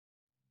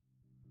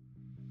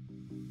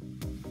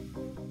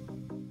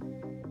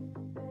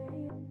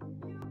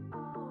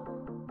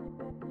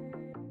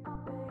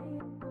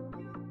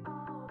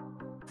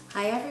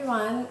Hi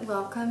everyone,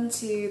 welcome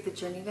to the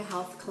Journey to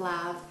Health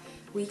Collab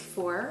week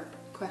 4,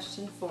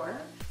 question 4.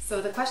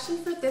 So the question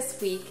for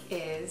this week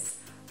is,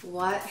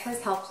 what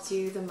has helped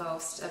you the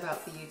most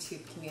about the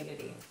YouTube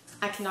community?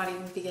 I cannot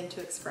even begin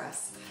to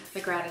express the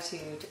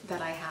gratitude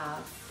that I have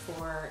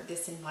for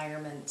this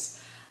environment.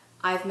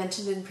 I've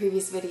mentioned in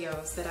previous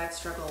videos that I've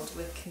struggled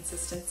with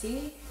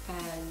consistency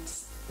and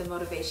the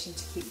motivation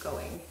to keep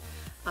going.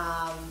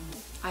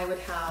 I would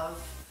have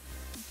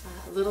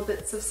little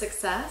bits of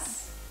success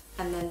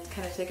and then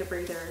kind of take a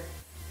breather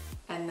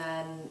and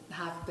then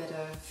have a bit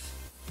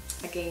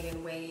of a gain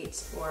in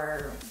weight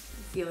or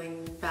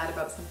feeling bad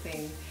about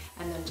something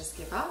and then just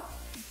give up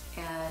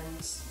and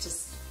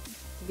just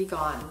be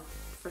gone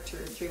for 2 or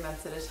 3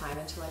 months at a time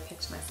until I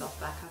picked myself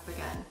back up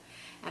again.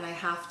 And I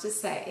have to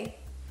say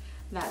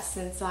that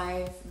since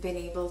I've been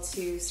able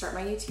to start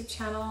my YouTube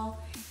channel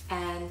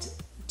and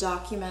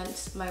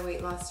document my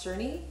weight loss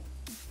journey,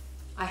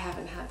 I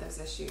haven't had those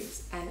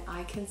issues. And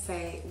I can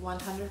say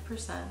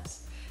 100%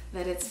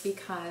 that it's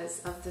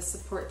because of the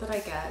support that I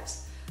get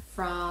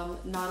from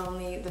not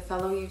only the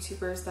fellow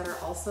YouTubers that are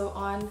also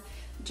on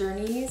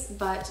journeys,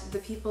 but the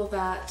people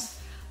that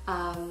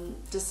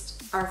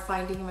just are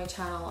finding my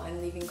channel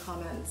and leaving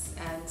comments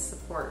and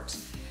support.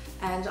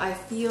 And I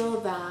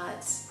feel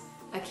that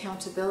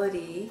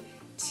accountability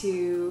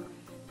to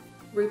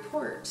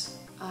report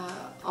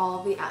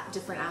all the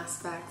different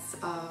aspects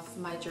of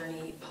my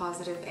journey,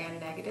 positive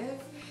and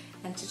negative,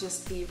 and to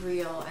just be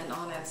real and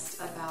honest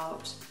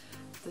about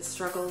the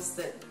struggles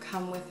that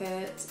come with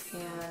it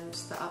and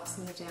the ups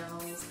and the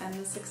downs and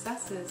the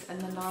successes and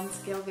the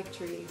non-scale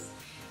victories.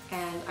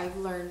 And I've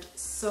learned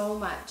so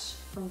much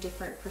from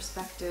different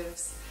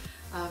perspectives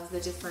of the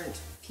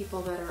different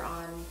people that are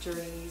on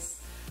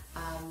journeys.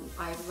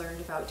 I've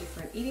learned about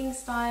different eating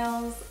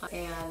styles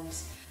and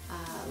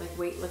like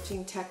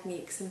weightlifting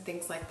techniques and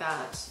things like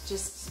that.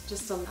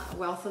 Just a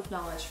wealth of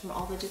knowledge from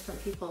all the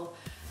different people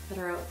that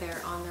are out there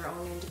on their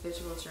own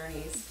individual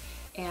journeys.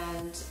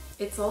 And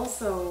it's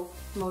also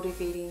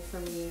motivating for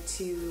me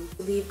to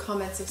leave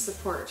comments of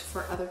support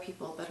for other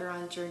people that are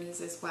on journeys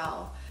as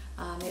well.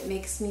 It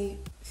makes me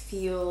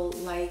feel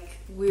like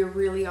we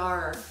really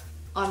are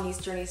on these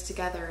journeys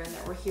together and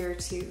that we're here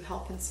to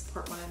help and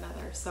support one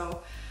another.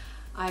 So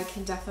I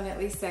can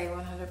definitely say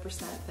 100%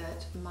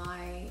 that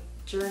my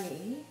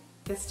journey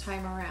this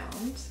time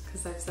around,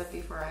 because I've said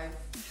before,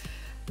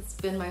 it's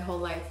been my whole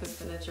life has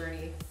been a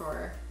journey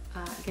for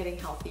getting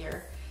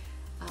healthier.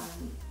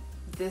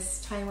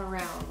 This time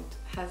around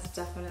has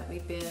definitely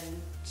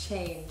been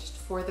changed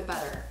for the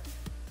better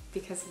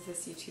because of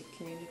this YouTube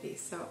community.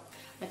 So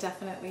I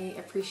definitely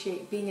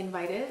appreciate being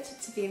invited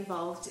to be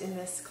involved in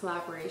this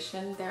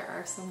collaboration. There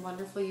are some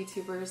wonderful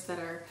YouTubers that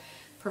are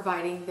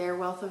providing their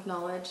wealth of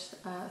knowledge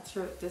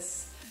throughout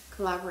this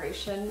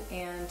collaboration,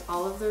 and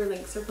all of their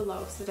links are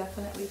below, so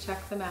definitely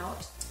check them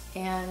out.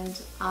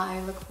 And I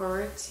look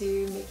forward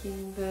to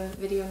making the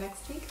video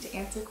next week to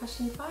answer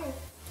question 5.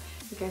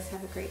 You guys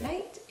have a great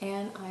night,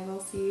 and I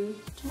will see you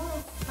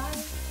tomorrow.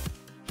 Bye!